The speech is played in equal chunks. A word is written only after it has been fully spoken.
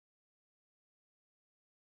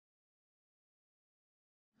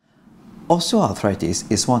Osteoarthritis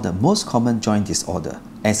is one of the most common joint disorders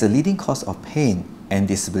and is a leading cause of pain and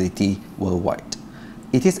disability worldwide.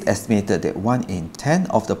 It is estimated that 1 in 10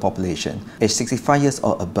 of the population aged 65 years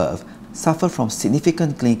or above suffer from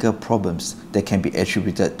significant clinical problems that can be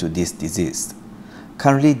attributed to this disease.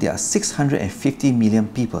 Currently, there are 650 million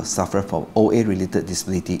people suffer from OA-related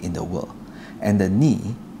disability in the world, and the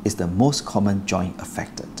knee is the most common joint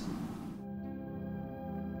affected.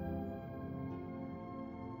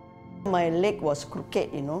 My leg was crooked,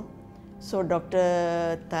 so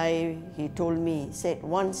Dr. Tai, he told me, he said,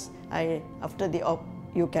 once after the op,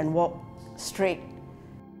 you can walk straight.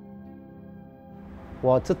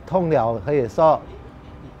 我是痛了，可以说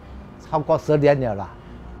超过10年了啦。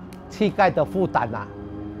膝盖的负担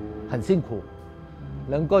很辛苦，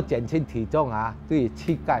能够减轻体重对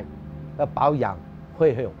膝盖的保养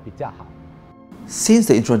会有比较好。 Since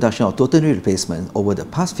the introduction of total knee replacement over the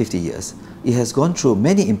past 50 years, it has gone through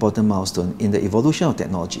many important milestones in the evolution of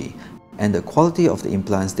technology and the quality of the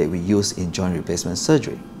implants that we use in joint replacement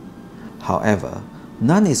surgery. However,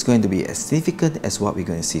 none is going to be as significant as what we're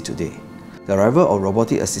going to see today: the arrival of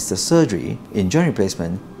robotic-assisted surgery in joint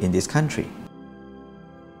replacement in this country.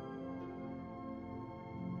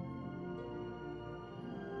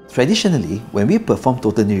 Traditionally, when we perform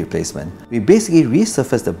total knee replacement, we basically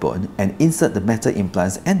resurface the bone and insert the metal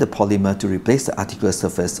implants and the polymer to replace the articular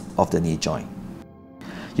surface of the knee joint.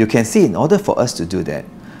 You can see, in order for us to do that,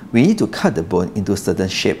 we need to cut the bone into a certain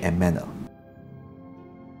shape and manner.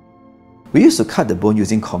 We used to cut the bone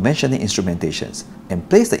using conventional instrumentations and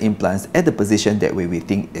place the implants at the position that way we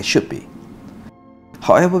think they should be.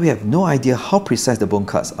 However, we have no idea how precise the bone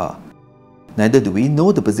cuts are. Neither do we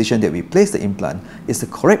know the position that we place the implant is the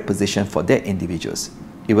correct position for that individuals,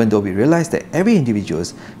 even though we realize that every individual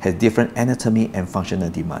has different anatomy and functional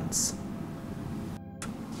demands.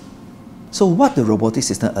 So what the robotic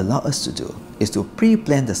system allows us to do is to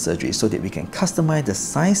pre-plan the surgery so that we can customize the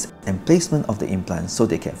size and placement of the implant so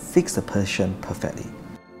they can fix the patient perfectly.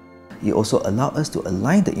 It also allows us to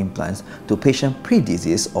align the implants to patient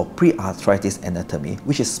pre-disease or pre-arthritis anatomy,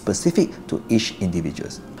 which is specific to each individual.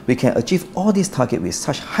 We can achieve all these targets with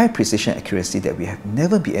such high precision accuracy that we have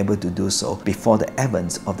never been able to do so before the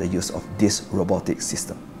advent of the use of this robotic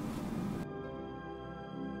system.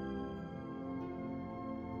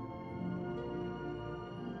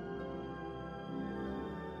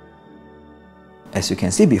 As you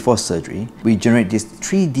can see before surgery, we generate this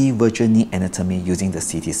 3D virtual knee anatomy using the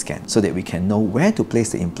CT scan so that we can know where to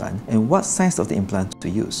place the implant and what size of the implant to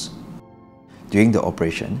use. During the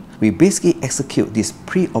operation, we basically execute this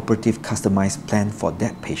pre-operative customized plan for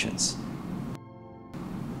that patient.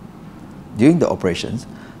 During the operations,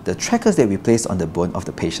 the trackers that we place on the bone of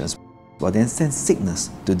the patients will then send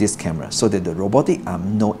signals to this camera so that the robotic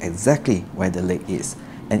arm knows exactly where the leg is,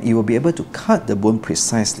 and it will be able to cut the bone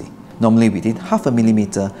precisely, normally within half a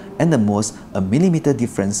millimeter and the most a millimeter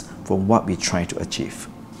difference from what we try to achieve.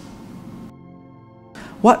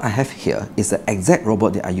 What I have here is the exact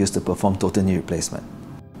robot that I use to perform total knee replacement.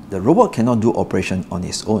 The robot cannot do operation on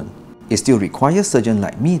its own. It still requires a surgeon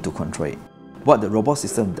like me to control it. What the robot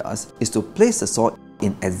system does is to place the saw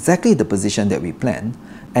in exactly the position that we plan,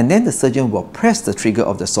 and then the surgeon will press the trigger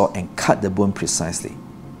of the saw and cut the bone precisely.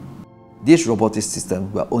 This robotic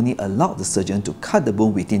system will only allow the surgeon to cut the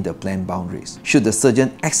bone within the planned boundaries. Should the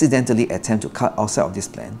surgeon accidentally attempt to cut outside of this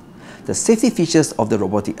plan, the safety features of the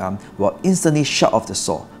robotic arm will instantly shut off the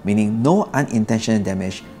saw, meaning no unintentional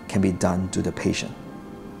damage can be done to the patient.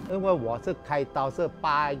 因为我是开刀是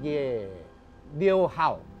8月6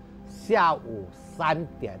号下午3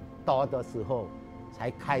点多的时候才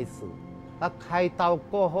开始，那开刀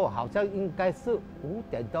过后好像应该是5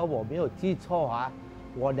点多，我没有记错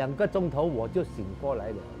我2个钟头我就醒过来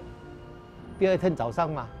了。第二天早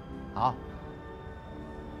上嘛，好，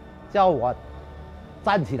叫我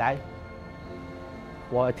站起来，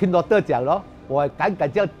我听到得奖了，我赶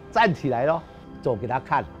紧就站起来了，走给他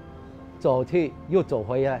看，走去又走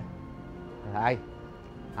回来，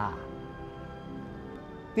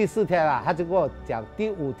第4天他就跟我讲，第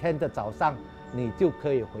5天的早上你就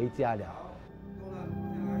可以回家了。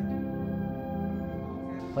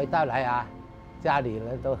回到来家里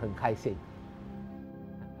人都很开心，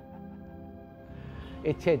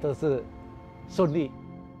一切都是顺利。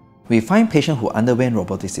We find patients who underwent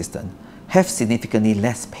robotic system have significantly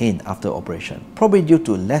less pain after operation, probably due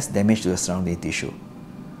to less damage to the surrounding tissue.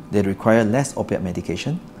 They require less opiate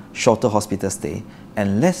medication, shorter hospital stay,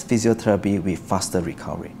 and less physiotherapy with faster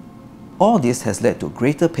recovery. All this has led to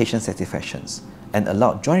greater patient satisfaction and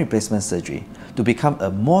allowed joint replacement surgery to become a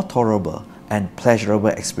more tolerable and pleasurable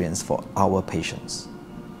experience for our patients.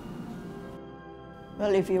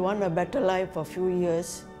 Well, if you want a better life for a few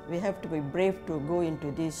years, we have to be brave to go into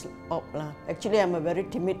this op. Actually, I'm a very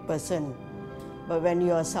timid person. But when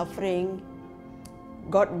you are suffering,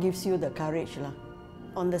 God gives you the courage.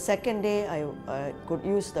 On the second day, I could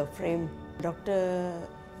use the frame. Dr.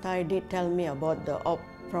 Tai did tell me about the op.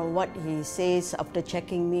 From what he says after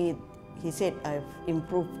checking me, he said I've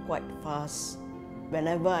improved quite fast.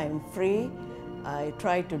 Whenever I'm free, I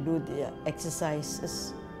try to do the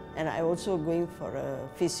exercises. And I also going for a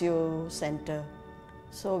physio center.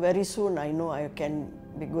 So very soon I know I can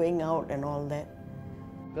be going out and all that.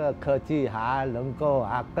 这个科技能够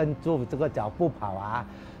跟住这个脚步跑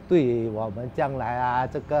对于我们将来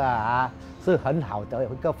这个是很好的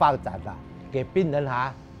一个发展的，给病人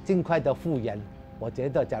尽快的复原。我觉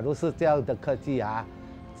得假如是这样的科技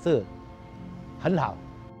是很好。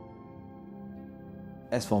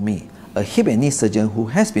As for me, a hip and knee surgeon who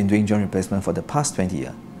has been doing joint replacement for the past 20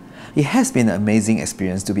 years, it has been an amazing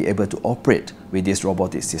experience to be able to operate with this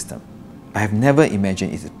robotic system. I have never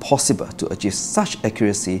imagined it is possible to achieve such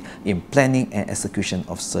accuracy in planning and execution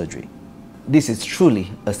of surgery. This is truly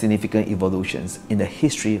a significant evolution in the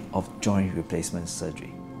history of joint replacement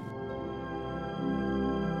surgery.